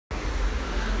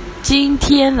今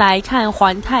天来看《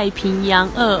环太平洋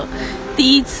2》，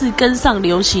第一次跟上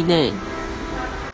流行欸。